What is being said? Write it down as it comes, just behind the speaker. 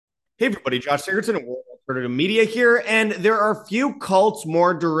Hey everybody, Josh Sigurdson of World Alternative Media here, and there are few cults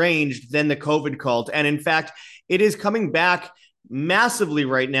more deranged than the COVID cult, and in fact, it is coming back massively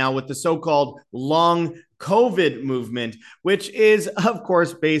right now with the so-called long COVID movement, which is, of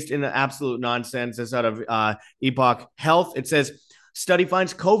course, based in absolute nonsense. It's out of Epoch Health. It says study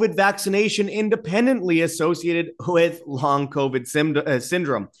finds COVID vaccination independently associated with long COVID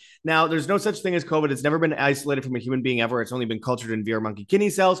syndrome. Now, there's no such thing as COVID. It's never been isolated from a human being ever. It's only been cultured in VR monkey kidney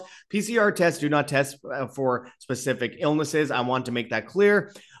cells. PCR tests do not test for specific illnesses. I want to make that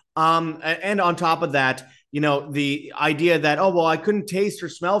clear. And on top of that, the idea that, oh, well, I couldn't taste or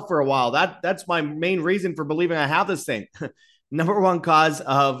smell for a while. That's my main reason for believing I have this thing. Number one cause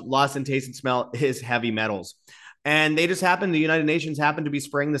of loss in taste and smell is heavy metals. And they just happen, the United Nations happen to be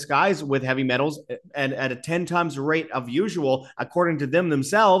spraying the skies with heavy metals at a 10 times the rate of usual, according to them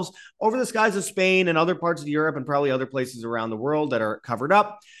themselves, over the skies of Spain and other parts of Europe and probably other places around the world that are covered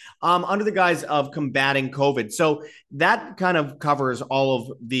up under the guise of combating COVID. So that kind of covers all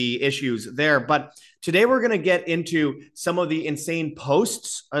of the issues there. But today we're going to get into some of the insane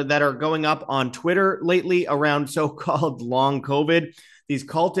posts that are going up on Twitter lately around so-called long COVID. These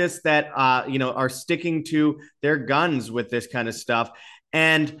cultists that are sticking to their guns with this kind of stuff,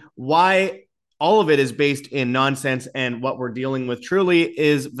 and why all of it is based in nonsense, and what we're dealing with truly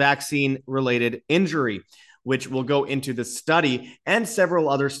is vaccine related injury, which will go into the study and several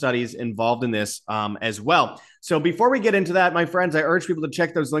other studies involved in this as well. So before we get into that, my friends, I urge people to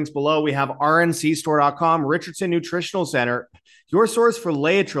check those links below. We have rncstore.com, Richardson Nutritional Center, your source for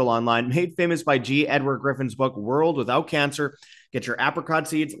Laetrile online, made famous by G. Edward Griffin's book, World Without Cancer. Get your apricot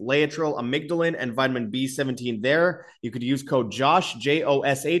seeds, Laetrile, amygdalin, and vitamin B17 there. You could use code JOSH,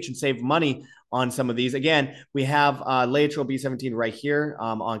 Josh, and save money on some of these. Again, we have Laetrile B17 right here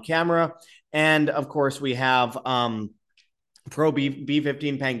on camera. And of course, we have Pro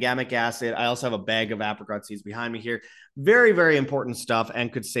B15 pangamic acid. I also have a bag of apricot seeds behind me here. Very, very important stuff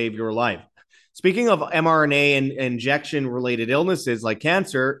and could save your life. Speaking of mRNA and injection related illnesses like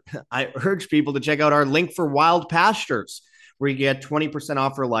cancer, I urge people to check out our link for Wild Pastures, where you get 20%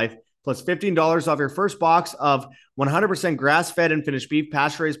 off for life, plus $15 off your first box of 100% grass-fed and finished beef,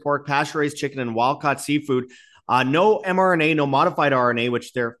 pasture-raised pork, pasture-raised chicken, and wild-caught seafood. No mRNA, no modified RNA,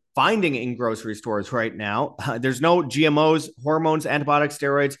 which they're finding in grocery stores right now. There's no GMOs, hormones, antibiotics,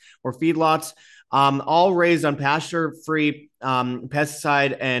 steroids, or feedlots. All raised on pasture-free,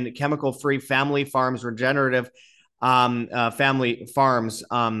 pesticide and chemical-free family farms, regenerative family farms.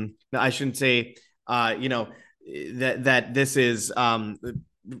 I shouldn't say, that this is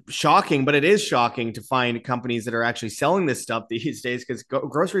shocking, but it is shocking to find companies that are actually selling this stuff these days, because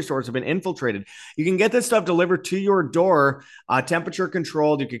grocery stores have been infiltrated. You can get this stuff delivered to your door, temperature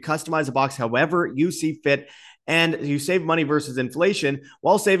controlled. You can customize a box however you see fit, and you save money versus inflation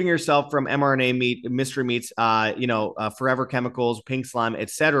while saving yourself from mRNA meat, mystery meats, forever chemicals, pink slime,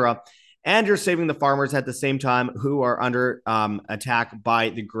 etc. And you're saving the farmers at the same time, who are under attack by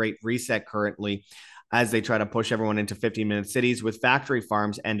the Great Reset currently, as they try to push everyone into 15-minute cities with factory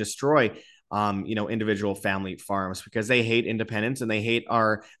farms and destroy, individual family farms, because they hate independence and they hate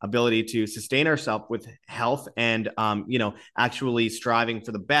our ability to sustain ourselves with health and, actually striving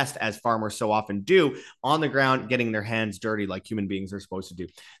for the best, as farmers so often do on the ground, getting their hands dirty like human beings are supposed to do.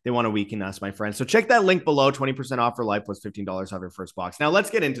 They want to weaken us, my friends. So check that link below, 20% off for life plus $15 off your first box. Now let's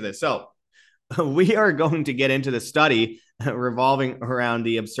get into this. So we are going to get into the study revolving around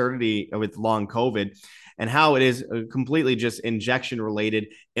the absurdity with long COVID and how it is completely just injection related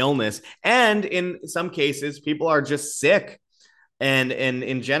illness. And in some cases, people are just sick and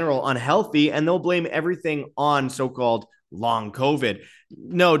in general unhealthy, and they'll blame everything on so-called long COVID.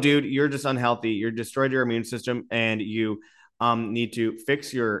 No, dude, you're just unhealthy. You're destroyed your immune system, and you need to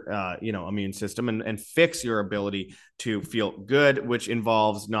fix your immune system and fix your ability to feel good, which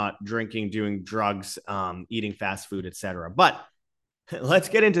involves not drinking, doing drugs, eating fast food, etc. But let's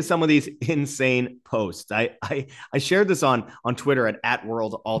get into some of these insane posts. I shared this on Twitter at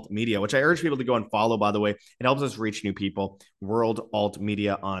World Alt Media, which I urge people to go and follow, by the way. It helps us reach new people. World Alt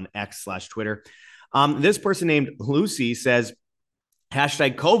Media on X/Twitter. This person named Lucy says,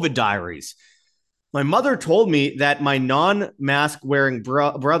 hashtag COVID diaries. My mother told me that my non-mask wearing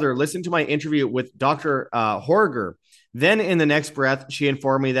brother listened to my interview with Dr. Horger. Then in the next breath, she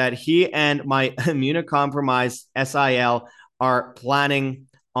informed me that he and my immunocompromised SIL are planning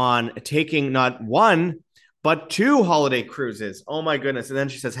on taking not one, but two holiday cruises. Oh my goodness. And then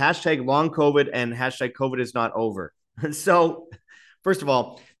she says, hashtag long COVID and hashtag COVID is not over. So first of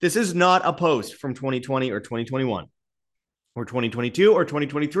all, this is not a post from 2020 or 2021 or 2022 or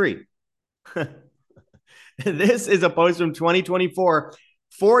 2023. This is a post from 2024,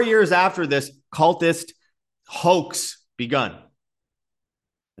 4 years after this cultist hoax begun.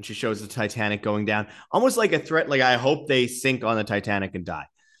 And she shows the Titanic going down, almost like a threat. Like, I hope they sink on the Titanic and die.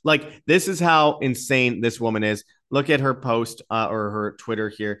 Like, this is how insane this woman is. Look at her post or her Twitter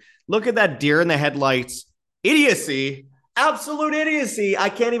here. Look at that deer in the headlights. Idiocy. Absolute idiocy. I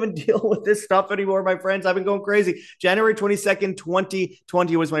can't even deal with this stuff anymore, my friends. I've been going crazy. January 22nd,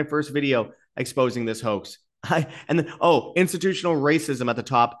 2020 was my first video exposing this hoax. And then, institutional racism at the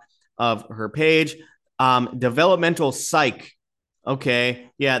top of her page. Developmental psych.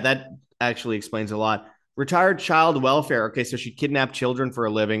 Okay. Yeah, that actually explains a lot. Retired child welfare. Okay, so she kidnapped children for a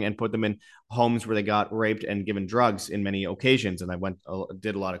living and put them in homes where they got raped and given drugs in many occasions. And I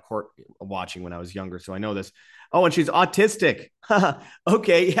did a lot of court watching when I was younger, so I know this. Oh, and she's autistic.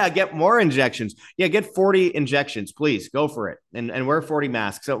 Okay, yeah, get more injections. Yeah, get 40 injections, please. Go for it, and wear 40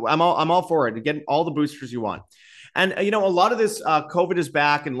 masks. So I'm all for it. Get all the boosters you want. And a lot of this COVID is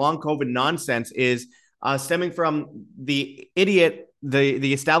back and long COVID nonsense is stemming from the idiot,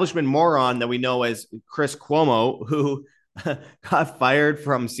 the establishment moron that we know as Chris Cuomo, who got fired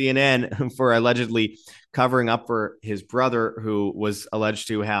from CNN for allegedly covering up for his brother, who was alleged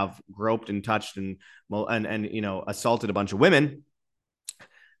to have groped and touched and assaulted a bunch of women.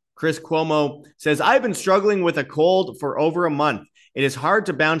 Chris Cuomo says, I've been struggling with a cold for over a month. It is hard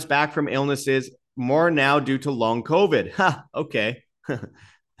to bounce back from illnesses, more now due to long COVID. Okay.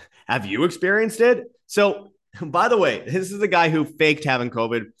 Have you experienced it? So, by the way, this is the guy who faked having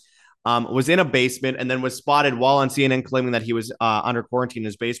COVID, was in a basement, and then was spotted while on CNN claiming that he was under quarantine in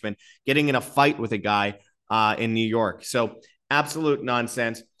his basement, getting in a fight with a guy in New York. So, absolute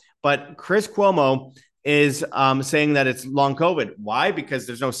nonsense. But Chris Cuomo is saying that it's long COVID. Why? Because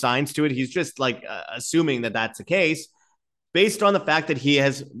there's no science to it. He's just like assuming that that's the case based on the fact that he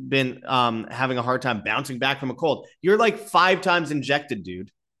has been having a hard time bouncing back from a cold. You're like 5 times injected,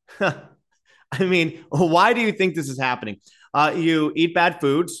 dude. I mean, why do you think this is happening? You eat bad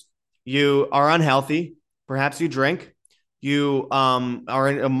foods. You are unhealthy. Perhaps you drink. You are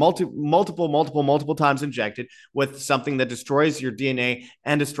in a multiple times injected with something that destroys your DNA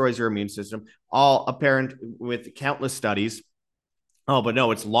and destroys your immune system. All apparent with countless studies. Oh, but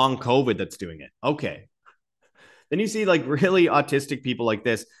no, it's long COVID that's doing it. Okay. Then you see like really autistic people like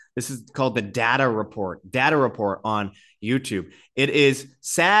this. This is called the Data Report on YouTube. It is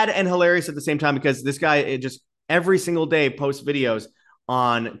sad and hilarious at the same time because this guy just every single day posts videos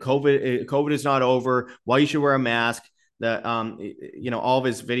on COVID. COVID is not over. Why you should wear a mask. All of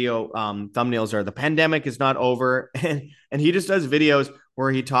his video thumbnails are the pandemic is not over, and he just does videos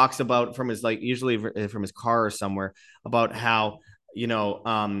where he talks about from his usually from his car or somewhere about how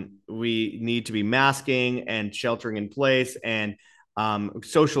we need to be masking and sheltering in place and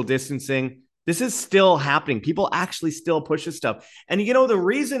social distancing. This is still happening. People actually still push this stuff. And, the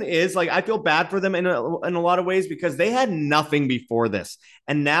reason is I feel bad for them in a lot of ways because they had nothing before this.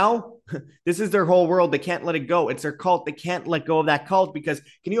 And now this is their whole world. They can't let it go. It's their cult. They can't let go of that cult because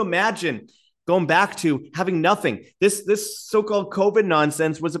can you imagine going back to having nothing? This so-called COVID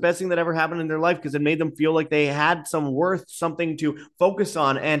nonsense was the best thing that ever happened in their life because it made them feel like they had some worth, something to focus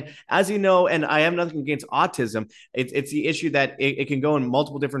on. And as you know, and I have nothing against autism, it's the issue that it can go in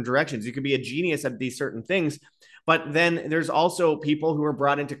multiple different directions. You could be a genius at these certain things, but then there's also people who are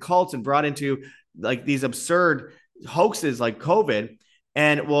brought into cults and brought into these absurd hoaxes like COVID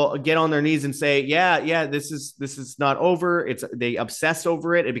and will get on their knees and say, yeah, this is not over. They obsess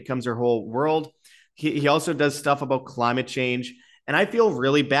over it. It becomes their whole world. He also does stuff about climate change. And I feel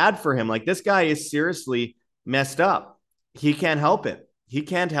really bad for him. This guy is seriously messed up. He can't help it.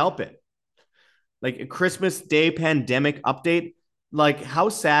 A Christmas Day pandemic update. How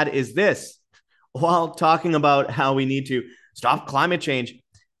sad is this? While talking about how we need to stop climate change.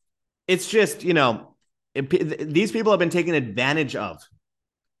 It's just, these people have been taken advantage of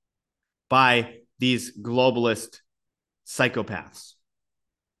by these globalist psychopaths.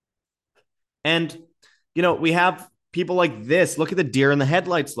 And, we have people like this. Look at the deer in the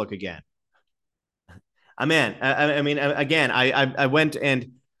headlights look again. I went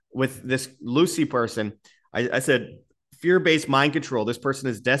and with this Lucy person, I said, fear-based mind control. This person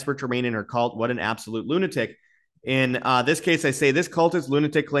is desperate to remain in her cult. What an absolute lunatic. In this case, I say this cultist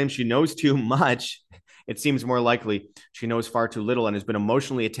lunatic claims she knows too much. It seems more likely she knows far too little and has been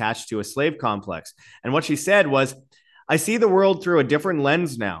emotionally attached to a slave complex. And what she said was, I see the world through a different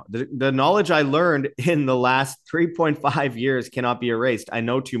lens now. The knowledge I learned in the last 3.5 years cannot be erased. I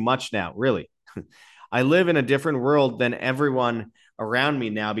know too much now, really. I live in a different world than everyone around me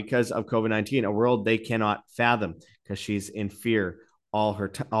now because of COVID-19, a world they cannot fathom because she's in fear all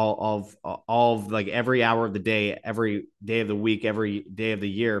of like every hour of the day, every day of the week, every day of the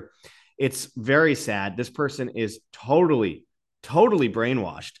year. It's very sad. This person is totally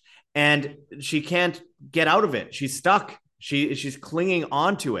brainwashed, and she can't get out of it. She's stuck. She's clinging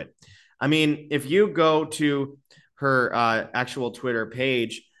on to it. I mean, if you go to her actual Twitter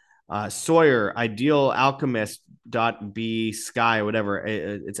page, Sawyer Ideal Alchemist .b sky, whatever,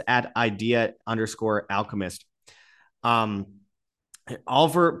 it's at idea underscore alchemist. um all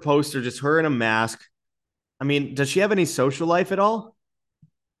of her posts are just her in a mask. I mean, does she have any social life at all?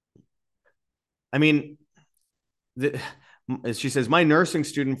 I mean, the, she says, my nursing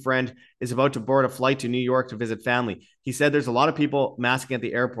student friend is about to board a flight to New York to visit family. He said there's a lot of people masking at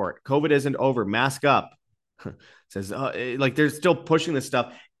the airport. COVID isn't over. Mask up. Says, like, they're still pushing this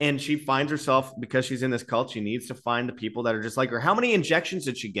stuff. And she finds herself, because she's in this cult, she needs to find the people that are just like her. How many injections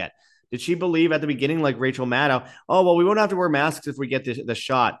did she get? Did she believe at the beginning, like Rachel Maddow, oh, well, we won't have to wear masks if we get the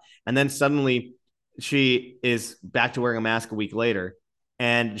shot? And then suddenly she is back to wearing a mask a week later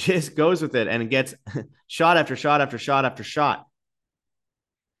and just goes with it and gets shot after shot after shot after shot.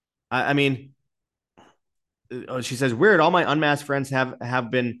 I mean, she says, weird. All my unmasked friends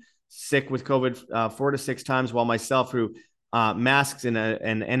have been sick with COVID 4 to 6 times, while myself, who masks and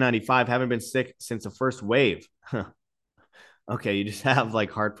N95, haven't been sick since the first wave. Okay, you just have like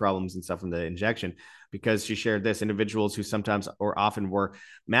heart problems and stuff from the injection. Because she shared this, individuals who sometimes or often wore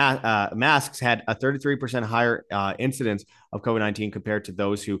masks had a 33% higher incidence of COVID-19 compared to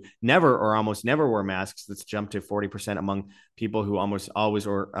those who never or almost never wore masks. That's jumped to 40% among people who almost always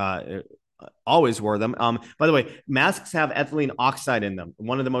wore them. By the way, masks have ethylene oxide in them,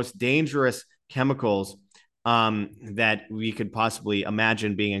 one of the most dangerous chemicals that we could possibly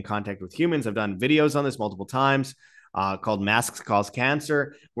imagine being in contact with humans. I've done videos on this multiple times called Masks Cause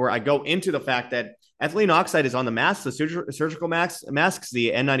Cancer, where I go into the fact that ethylene oxide is on the masks, the surgical masks,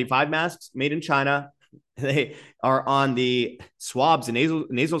 the N95 masks made in China. They are on the swabs and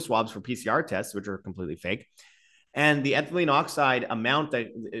nasal swabs for PCR tests, which are completely fake. And the ethylene oxide amount that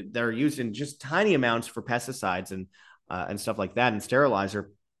they're used in just tiny amounts for pesticides and stuff like that, and sterilizer.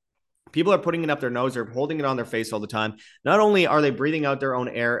 People are putting it up their nose, they're holding it on their face all the time. Not only are they breathing out their own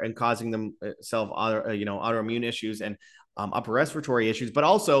air and causing themselves autoimmune issues and upper respiratory issues, but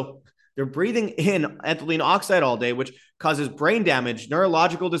also they're breathing in ethylene oxide all day, which causes brain damage,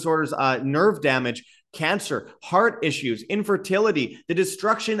 neurological disorders, nerve damage, cancer, heart issues, infertility, the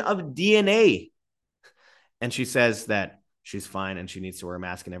destruction of DNA. And she says that she's fine and she needs to wear a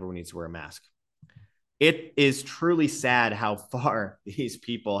mask and everyone needs to wear a mask. It is truly sad how far these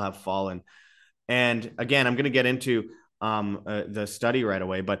people have fallen. And again, I'm going to get into the study right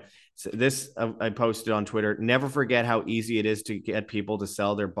away, but this I posted on Twitter. Never forget how easy it is to get people to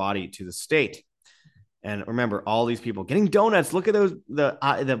sell their body to the state. And remember, all these people getting donuts. Look at those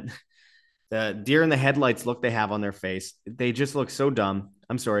the deer in the headlights look they have on their face. They just look so dumb.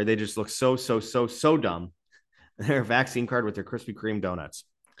 I'm sorry, they just look so dumb. Their vaccine card with their Krispy Kreme donuts.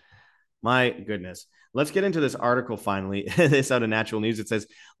 My goodness. Let's get into this article finally. This out of Natural News. It says,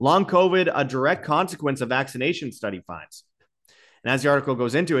 long COVID, a direct consequence of vaccination, study finds. And as the article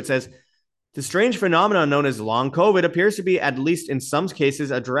goes into, it says, the strange phenomenon known as long COVID appears to be, at least in some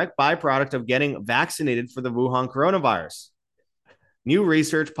cases, a direct byproduct of getting vaccinated for the Wuhan coronavirus. New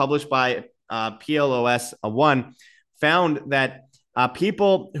research published by PLOS One found that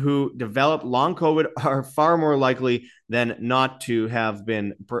people who develop long COVID are far more likely than not to have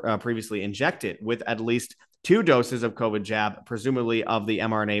been previously injected with at least 2 doses of COVID jab, presumably of the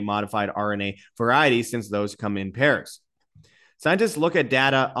mRNA modified RNA variety, since those come in pairs. Scientists look at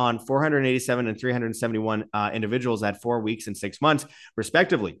data on 487 and 371 individuals at 4 weeks and 6 months,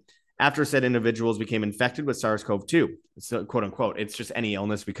 respectively, after said individuals became infected with SARS-CoV-2. So, quote unquote, it's just any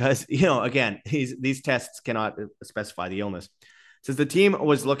illness because, again, these tests cannot specify the illness. Since the team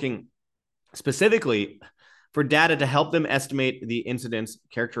was looking specifically for data to help them estimate the incidence,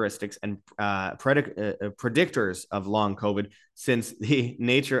 characteristics, and predictors of long COVID, since the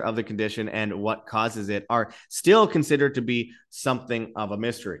nature of the condition and what causes it are still considered to be something of a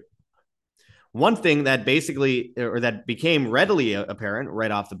mystery. One thing that became readily apparent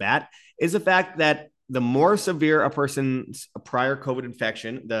right off the bat is the fact that the more severe a person's prior COVID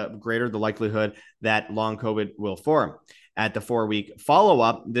infection, the greater the likelihood that long COVID will form. At the 4-week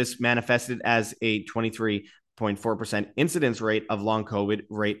follow-up, this manifested as a 23.4% incidence rate of long COVID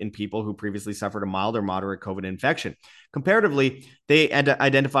rate in people who previously suffered a mild or moderate COVID infection. Comparatively, they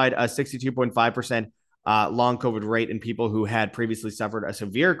identified a 62.5% long COVID rate in people who had previously suffered a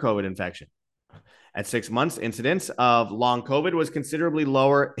severe COVID infection. At 6 months, incidence of long COVID was considerably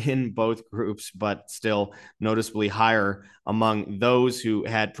lower in both groups, but still noticeably higher among those who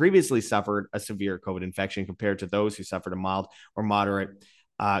had previously suffered a severe COVID infection compared to those who suffered a mild or moderate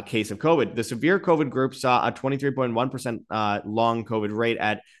case of COVID. The severe COVID group saw a 23.1% long COVID rate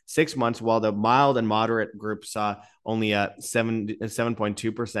at 6 months, while the mild and moderate group saw only a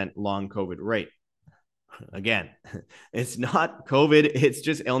 7.2% long COVID rate. Again, it's not COVID, it's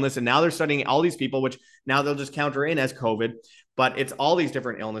just illness. And now they're studying all these people, which now they'll just counter in as COVID, but it's all these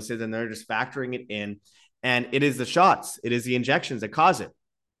different illnesses and they're just factoring it in. And it is the shots, it is the injections that cause it.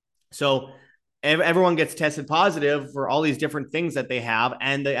 So everyone gets tested positive for all these different things that they have.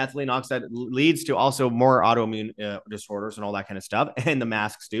 And the ethylene oxide leads to also more autoimmune disorders and all that kind of stuff. And the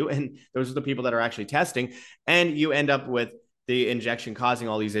masks do. And those are the people that are actually testing. And you end up with the injection causing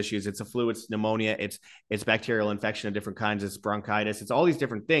all these issues. It's a flu, it's pneumonia, it's bacterial infection of different kinds, it's bronchitis, it's all these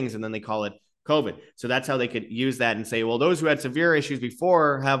different things, and then they call it COVID. So that's how they could use that and say, well, those who had severe issues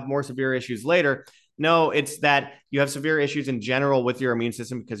before have more severe issues later. No, it's that you have severe issues in general with your immune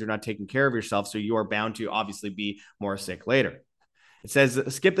system because you're not taking care of yourself. So you are bound to obviously be more sick later. It says,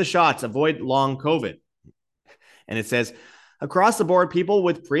 skip the shots, avoid long COVID. And it says, across the board, people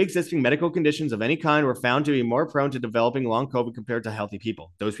with pre-existing medical conditions of any kind were found to be more prone to developing long COVID compared to healthy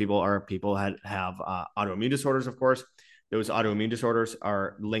people. Those people are people that have autoimmune disorders, of course. Those autoimmune disorders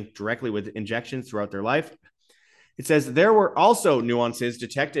are linked directly with injections throughout their life. It says there were also nuances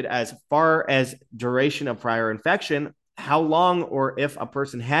detected as far as duration of prior infection, how long or if a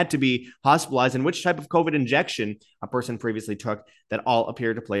person had to be hospitalized, and which type of COVID injection a person previously took, that all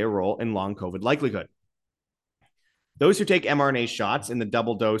appear to play a role in long COVID likelihood. Those who take mRNA shots in the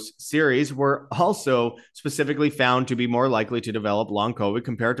double dose series were also specifically found to be more likely to develop long COVID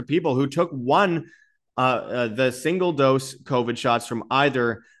compared to people who took the single dose COVID shots from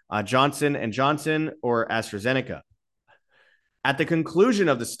either Johnson & Johnson or AstraZeneca. At the conclusion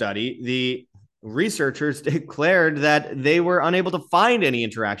of the study, the researchers declared that they were unable to find any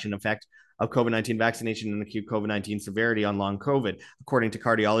interaction effect of COVID-19 vaccination and acute COVID-19 severity on long COVID. According to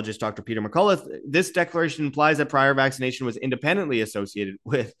cardiologist Dr. Peter McCullough, this declaration implies that prior vaccination was independently associated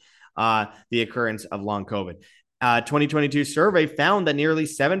with the occurrence of long COVID. 2022 survey found that nearly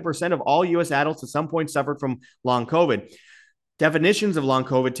 7% of all U.S. adults at some point suffered from long COVID. Definitions of long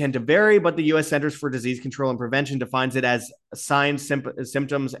COVID tend to vary, but the U.S. Centers for Disease Control and Prevention defines it as signs,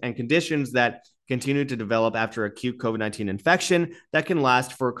 symptoms, and conditions that continue to develop after acute COVID-19 infection that can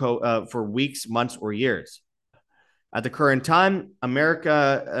last for weeks, months, or years. At the current time,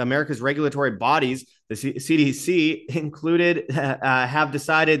 America's regulatory bodies, the CDC included, have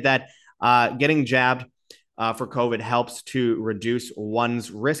decided that getting jabbed for COVID helps to reduce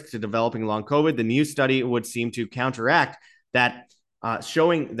one's risk to developing long COVID. The new study would seem to counteract that,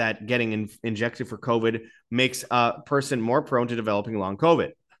 showing that getting injected for COVID makes a person more prone to developing long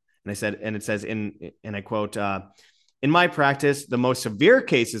COVID. And it says, and I quote, in my practice, the most severe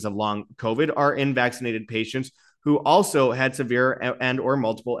cases of long COVID are in vaccinated patients who also had severe and or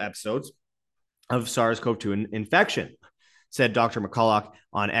multiple episodes of SARS-CoV-2 infection, said Dr. McCullough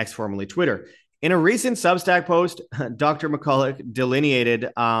on X, formerly Twitter. In a recent Substack post, Dr. McCullough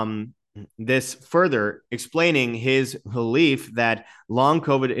delineated this further, explaining his belief that long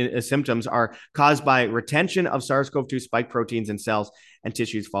COVID symptoms are caused by retention of SARS-CoV-2 spike proteins in cells and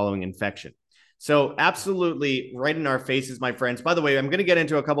tissues following infection. So absolutely right in our faces, my friends. By the way, I'm going to get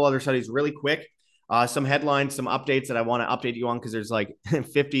into a couple other studies really quick. Some headlines, some updates that I want to update you on because there's like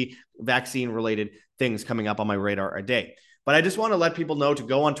 50 vaccine related things coming up on my radar a day. But I just want to let people know to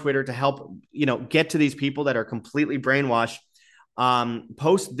go on Twitter to help, get to these people that are completely brainwashed.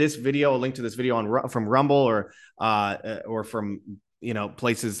 Post this video, a link to this video from Rumble or from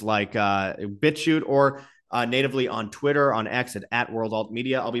places like BitChute or natively on Twitter, on X at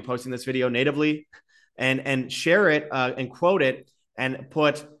WorldAltMedia. I'll be posting this video natively and share it and quote it and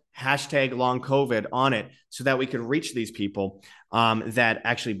put hashtag long COVID on it so that we can reach these people that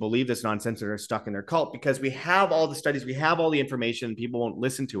actually believe this nonsense and are stuck in their cult, because we have all the studies, we have all the information, people won't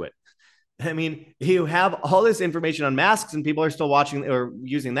listen to it. I mean, you have all this information on masks and people are still watching or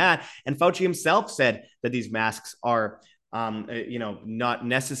using that. And Fauci himself said that these masks are, not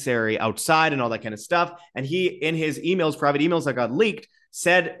necessary outside and all that kind of stuff. And he, in his emails, private emails that got leaked,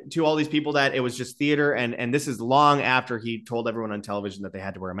 said to all these people that it was just theater. And this is long after he told everyone on television that they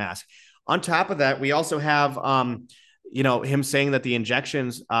had to wear a mask. On top of that, we also have, him saying that the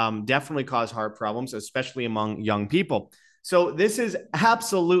injections definitely cause heart problems, especially among young people. So this is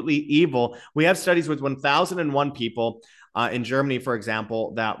absolutely evil. We have studies with 1,001 people in Germany, for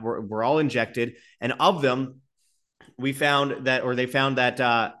example, that were all injected. And of them, they found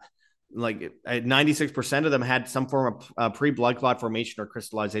that like 96% of them had some form of pre-blood clot formation or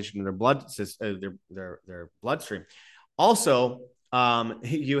crystallization in their blood their bloodstream. Also,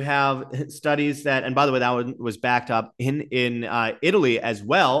 you have studies that, and by the way, that one was backed up in Italy as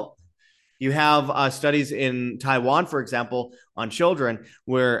well. You have studies in Taiwan, for example, on children,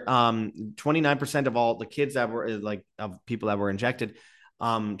 where 29% of all the kids that were of people that were injected,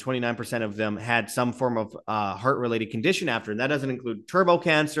 29% of them had some form of heart-related condition after, and that doesn't include turbo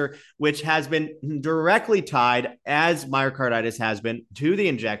cancer, which has been directly tied, as myocarditis has been, to the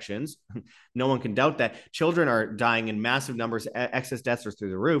injections. No one can doubt that. Children are dying in massive numbers. Excess deaths are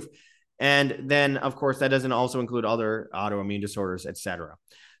through the roof. And then, of course, that doesn't also include other autoimmune disorders, etc.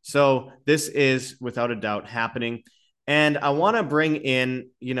 So this is without a doubt happening. And I want to bring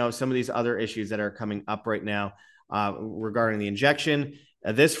in, some of these other issues that are coming up right now regarding the injection.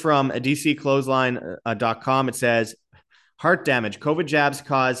 This from dcclothesline.com. It says, heart damage. COVID jabs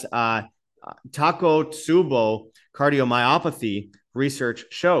cause Takotsubo cardiomyopathy, research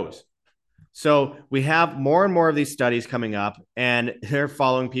shows. So we have more and more of these studies coming up, and they're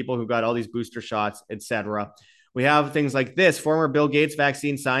following people who got all these booster shots, etc. We have things like this. Former Bill Gates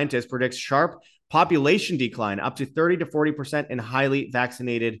vaccine scientist predicts sharp population decline, up to 30 to 40% in highly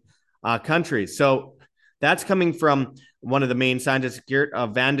vaccinated countries. So that's coming from one of the main scientists, Geert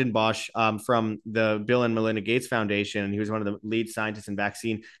Vanden Bossche, from the Bill and Melinda Gates Foundation. And he was one of the lead scientists and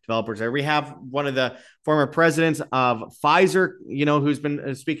vaccine developers there. We have one of the former presidents of Pfizer, who's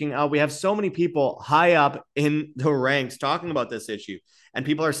been speaking out. We have so many people high up in the ranks talking about this issue. And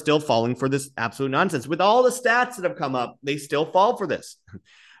people are still falling for this absolute nonsense. With all the stats that have come up, they still fall for this.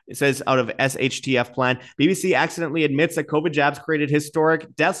 It says out of SHTF plan, BBC accidentally admits that COVID jabs created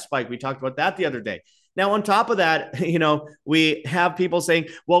historic death spike. We talked about that the other day. Now, on top of that, we have people saying,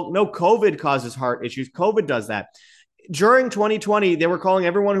 well, no, COVID causes heart issues. COVID does that. During 2020, they were calling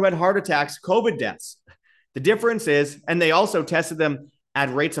everyone who had heart attacks COVID deaths. The difference is, and they also tested them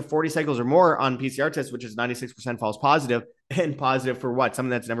at rates of 40 cycles or more on PCR tests, which is 96% false positive, and positive for what? Something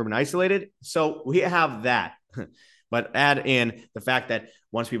that's never been isolated. So we have that. But add in the fact that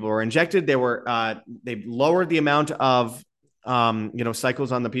once people were injected, they lowered the amount of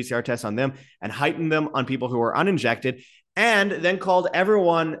cycles on the PCR test on them and heightened them on people who were uninjected, and then called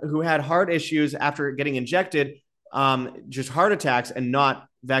everyone who had heart issues after getting injected just heart attacks and not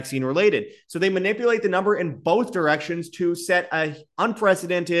vaccine related. So they manipulate the number in both directions to set an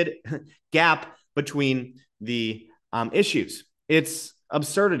unprecedented gap between the issues. It's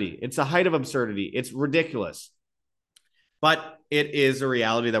absurdity. It's a height of absurdity. It's ridiculous. But it is a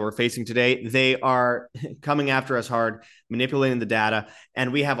reality that we're facing today. They are coming after us hard, manipulating the data,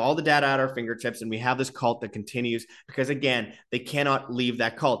 and we have all the data at our fingertips, and we have this cult that continues because, again, they cannot leave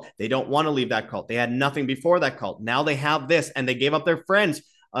that cult. They don't want to leave that cult. They had nothing before that cult. Now they have this, and they gave up their friends,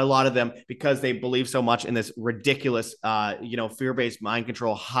 a lot of them, because they believe so much in this ridiculous, fear-based mind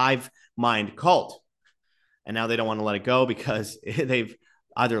control, hive mind cult. And now they don't want to let it go because they've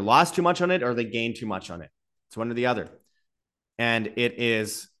either lost too much on it or they gained too much on it. It's one or the other. And it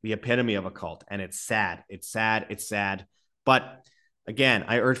is the epitome of a cult. And it's sad. It's sad. It's sad. But again,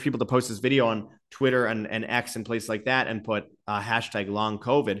 I urge people to post this video on Twitter and X and places like that and put hashtag long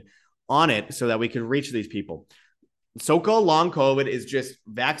COVID on it so that we can reach these people. So-called long COVID is just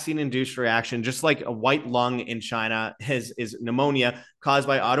vaccine-induced reaction, just like a white lung in China is pneumonia caused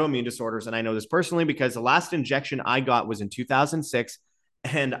by autoimmune disorders. And I know this personally because the last injection I got was in 2006.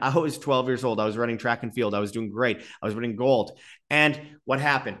 And I was 12 years old. I was running track and field. I was doing great. I was winning gold. And what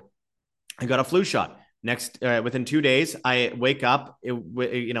happened? I got a flu shot. Within 2 days, I wake up,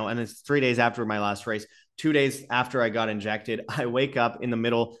 and it's 3 days after my last race. 2 days after I got injected, I wake up in the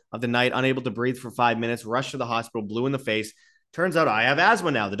middle of the night, unable to breathe for 5 minutes, rush to the hospital, blue in the face. Turns out I have asthma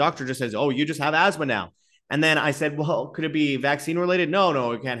now. The doctor just says, oh, you just have asthma now. And then I said, well, could it be vaccine related?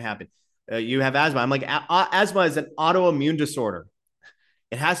 No, it can't happen. You have asthma. I'm like, asthma is an autoimmune disorder.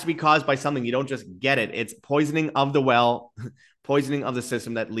 It has to be caused by something. You don't just get it. It's poisoning of the well, poisoning of the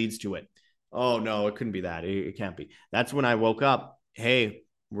system that leads to it. Oh, no, it couldn't be that. It can't be. That's when I woke up. Hey,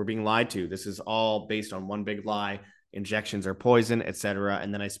 we're being lied to. This is all based on one big lie. Injections are poison, et cetera.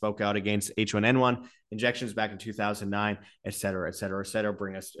 And then I spoke out against H1N1 injections back in 2009, et cetera, et cetera, et cetera.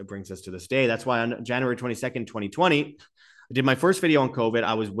 It brings us to this day. That's why on January 22nd, 2020, I did my first video on COVID.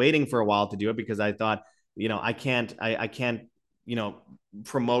 I was waiting for a while to do it because I thought, I can't,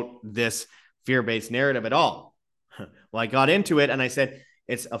 promote this fear-based narrative at all. Well, I got into it and I said,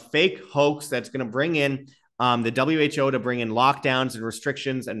 it's a fake hoax that's going to bring in the WHO to bring in lockdowns and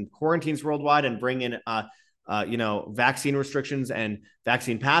restrictions and quarantines worldwide and bring in, vaccine restrictions and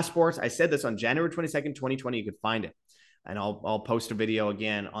vaccine passports. I said this on January 22nd, 2020. You could find it. and I'll post a video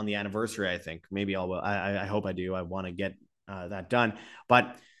again on the anniversary. I think maybe I hope I do. I want to get that done.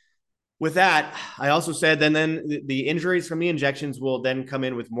 But with that, I also said then the injuries from the injections will then come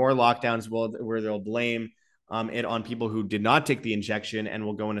in with more lockdowns where they'll blame it on people who did not take the injection and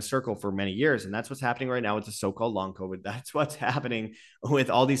will go in a circle for many years. And that's what's happening right now with the so-called long COVID. That's what's happening with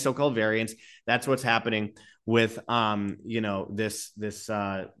all these so-called variants. That's what's happening with this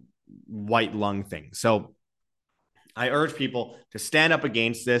white lung thing. So I urge people to stand up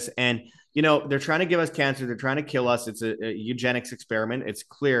against this. And they're trying to give us cancer. They're trying to kill us. It's a eugenics experiment. It's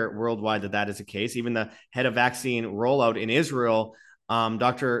clear worldwide that is the case. Even the head of vaccine rollout in Israel,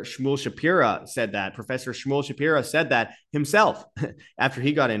 Dr. Shmuel Shapira, said that. Professor Shmuel Shapira said that himself after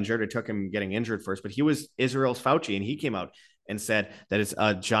he got injured. It took him getting injured first, but he was Israel's Fauci, and he came out and said that it's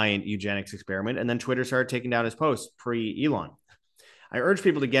a giant eugenics experiment. And then Twitter started taking down his posts pre-Elon. I urge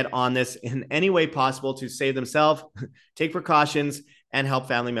people to get on this in any way possible to save themselves, take precautions, and help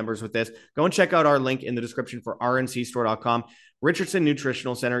family members with this. Go and check out our link in the description for rncstore.com. Richardson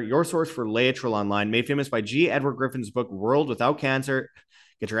Nutritional Center, your source for Laetrile online, made famous by G. Edward Griffin's book, World Without Cancer.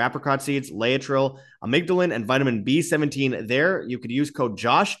 Get your apricot seeds, Laetrile, amygdalin, and vitamin B17 there. You could use code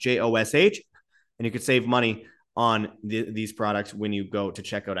JOSH, J-O-S-H, and you could save money on these products when you go to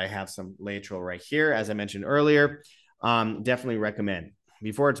checkout. I have some Laetrile right here, as I mentioned earlier. Definitely recommend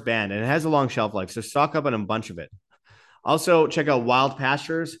before it's banned, and it has a long shelf life, so stock up on a bunch of it. Also, check out Wild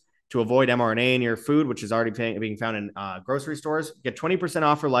Pastures to avoid mRNA in your food, which is already being found in grocery stores. Get 20%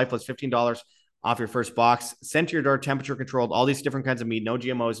 off for life plus $15 off your first box. Sent to your door, temperature controlled, all these different kinds of meat, no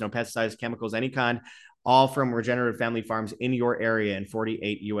GMOs, no pesticides, chemicals, any kind, all from regenerative family farms in your area in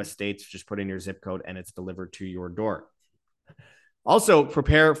 48 US states. Just put in your zip code and it's delivered to your door. Also,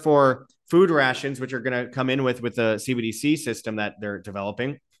 prepare for food rations, which are going to come in with the CBDC system that they're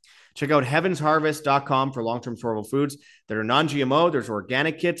developing. Check out heavensharvest.com for long-term storable foods that are non-GMO. There's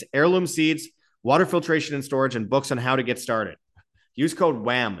organic kits, heirloom seeds, water filtration and storage, and books on how to get started. Use code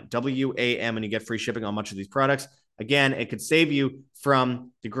WHAM, W-A-M, and you get free shipping on much of these products. Again, it could save you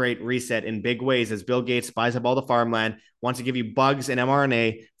from the Great Reset in big ways as Bill Gates buys up all the farmland, wants to give you bugs and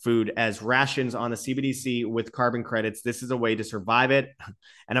mRNA food as rations on the CBDC with carbon credits. This is a way to survive it.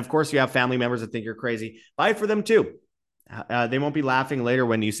 And of course, you have family members that think you're crazy. Buy it for them too. They won't be laughing later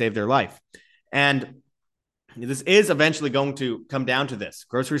when you save their life. And this is eventually going to come down to this.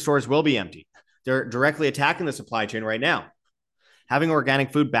 Grocery stores will be empty. They're directly attacking the supply chain right now. Having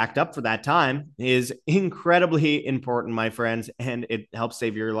organic food backed up for that time is incredibly important, my friends, and it helps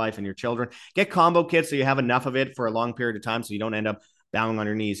save your life and your children. Get combo kits so you have enough of it for a long period of time so you don't end up bowing on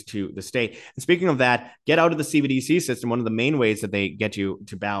your knees to the state. And speaking of that, get out of the CBDC system. One of the main ways that they get you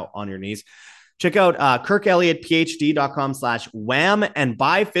to bow on your knees. Check out kirkelliottphd.com/wham and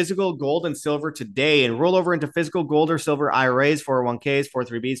buy physical gold and silver today and roll over into physical gold or silver IRAs, 401ks,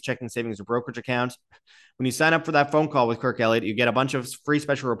 403bs, checking savings or brokerage accounts. When you sign up for that phone call with Kirk Elliott, you get a bunch of free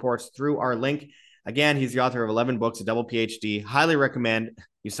special reports through our link. Again, he's the author of 11 books, a double PhD. Highly recommend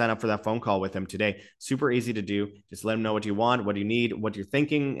you sign up for that phone call with him today. Super easy to do. Just let him know what you want, what you need, what you're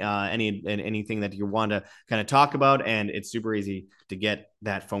thinking, anything that you want to kind of talk about. And it's super easy to get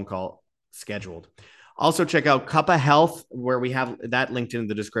that phone call scheduled. Also, check out Cuppa Health, where we have that linked in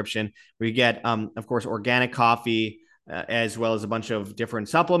the description, where you get, of course, organic coffee, as well as a bunch of different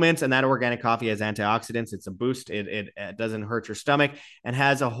supplements. And that organic coffee has antioxidants. It's a boost. It doesn't hurt your stomach and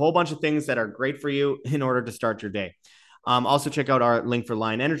has a whole bunch of things that are great for you in order to start your day. Also, check out our link for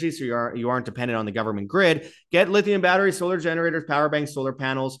Lion Energy so you aren't dependent on the government grid. Get lithium batteries, solar generators, power banks, solar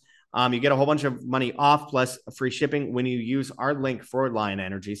panels. You get a whole bunch of money off plus free shipping when you use our link for Lion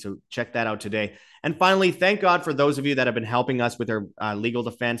Energy. So check that out today. And finally, thank God for those of you that have been helping us with our legal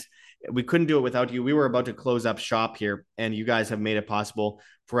defense. We couldn't do it without you. We were about to close up shop here, and you guys have made it possible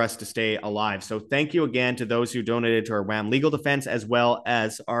for us to stay alive. So thank you again to those who donated to our WHAM legal defense, as well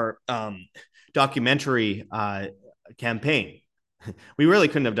as our documentary campaign. We really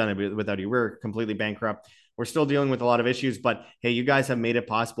couldn't have done it without you. We're completely bankrupt. We're still dealing with a lot of issues, but hey, you guys have made it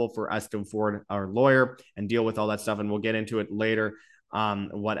possible for us to afford our lawyer and deal with all that stuff. And we'll get into it later.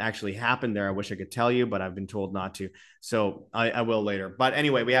 What actually happened there. I wish I could tell you, but I've been told not to. So I will later. But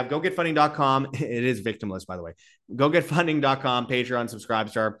anyway, we have gogetfunding.com. It is victimless, by the way. Gogetfunding.com, Patreon,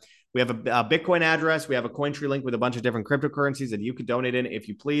 Subscribestar. We have a Bitcoin address. We have a Cointree link with a bunch of different cryptocurrencies that you could donate in if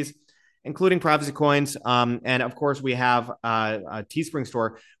you please, including privacy coins. And of course, we have a Teespring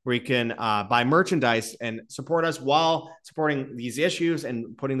store where you can buy merchandise and support us while supporting these issues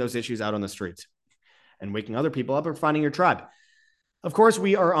and putting those issues out on the streets and waking other people up or finding your tribe. Of course,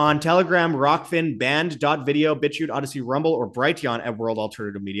 we are on Telegram, Rockfin, Band.video, BitChute, Odyssey, Rumble, or Brighteon at World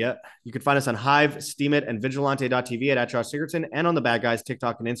Alternative Media. You can find us on Hive, Steemit, and Vigilante.tv at Josh Sigurdson, and on the Bad Guys,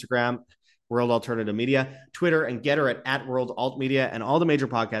 TikTok and Instagram, World Alternative Media, Twitter and Getter at World Alt Media, and all the major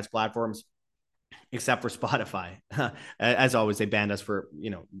podcast platforms except for Spotify. As always, they banned us for,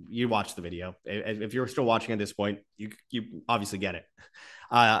 you watch the video. If you're still watching at this point, you obviously get it.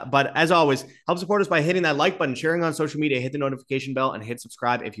 But as always, help support us by hitting that like button, sharing on social media, hit the notification bell, and hit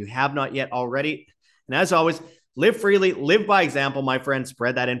subscribe if you have not yet already. And as always, live freely, live by example, my friends.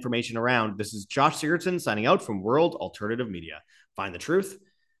 Spread that information around. This is Josh Sigurdson signing out from World Alternative Media. Find the truth,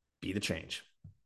 be the change.